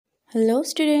Hello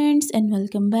students and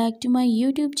welcome back to my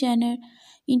YouTube channel.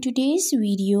 In today's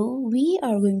video, we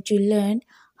are going to learn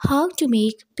how to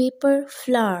make paper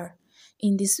flower.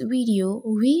 In this video,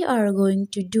 we are going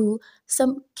to do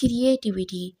some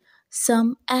creativity,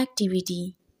 some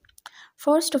activity.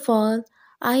 First of all,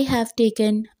 I have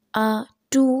taken a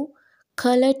two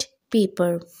colored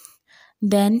paper.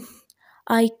 Then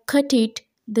I cut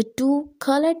the two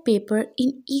colored paper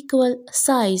in equal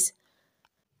size.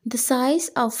 The size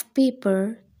of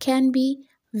paper can be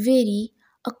vary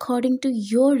according to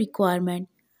your requirement.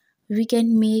 We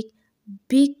can make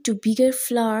big to bigger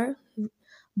flower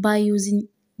by using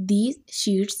these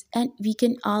sheets, and we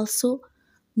can also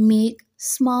make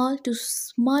small to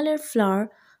smaller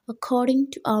flower according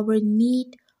to our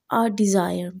need or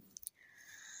desire.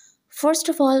 First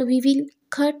of all, we will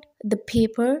cut the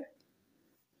paper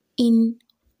in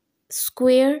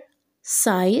square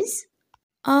size.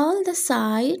 All the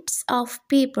sides of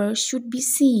paper should be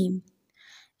same.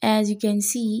 As you can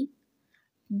see,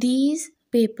 these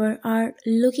paper are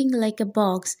looking like a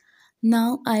box.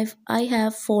 Now I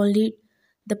have folded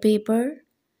the paper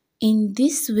in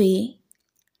this way.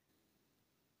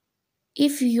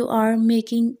 If you are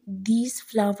making these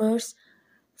flowers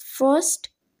first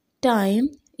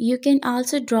time, you can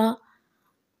also draw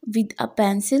with a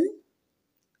pencil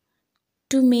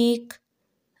to make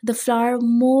the flower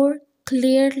more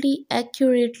clearly,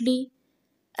 accurately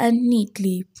and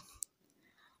neatly.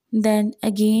 Then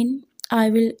again I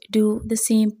will do the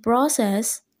same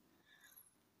process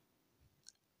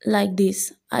like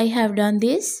this. I have done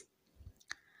this.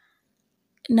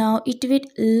 Now it will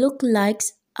look like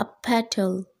a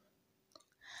petal.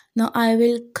 Now I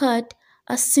will cut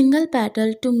a single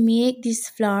petal to make this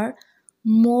flower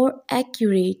more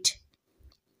accurate.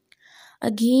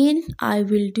 Again I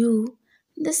will do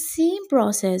the same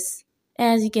process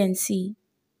as you can see.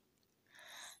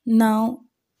 Now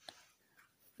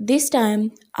this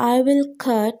time I will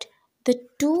cut the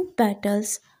two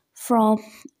petals from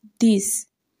this.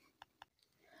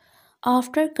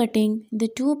 After cutting the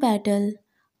two petals,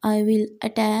 I will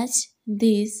attach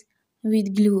this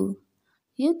with glue.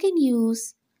 You can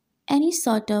use any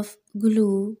sort of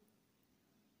glue,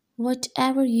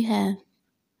 whatever you have.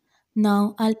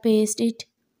 Now I'll paste it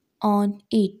on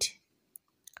it.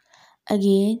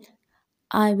 Again,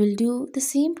 I will do the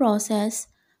same process,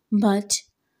 but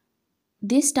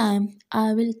this time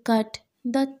I will cut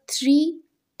the three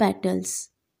petals.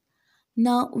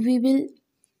 Now we will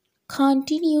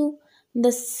continue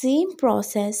the same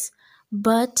process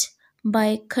but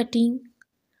by cutting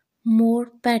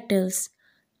more petals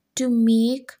to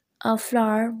make a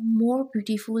flower more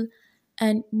beautiful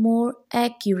and more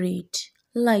accurate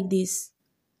like this.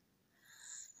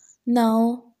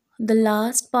 Now the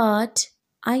last part,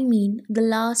 the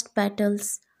last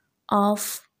petals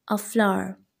of a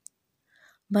flower.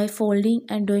 By folding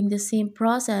and doing the same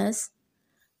process,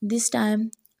 this time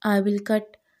I will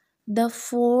cut the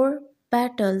four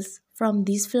petals from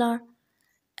this flower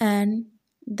and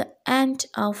the end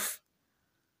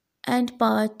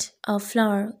part of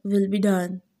flower will be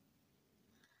done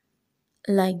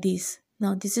like this.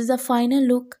 Now this is the final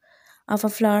look of a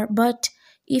flower, but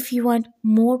if you want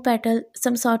more petal,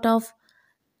 some sort of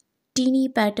teeny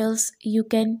petals, you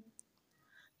can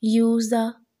use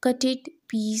the cutted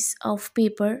piece of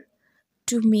paper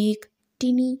to make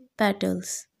teeny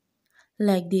petals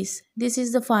like this. This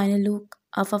is the final look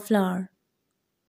of a flower.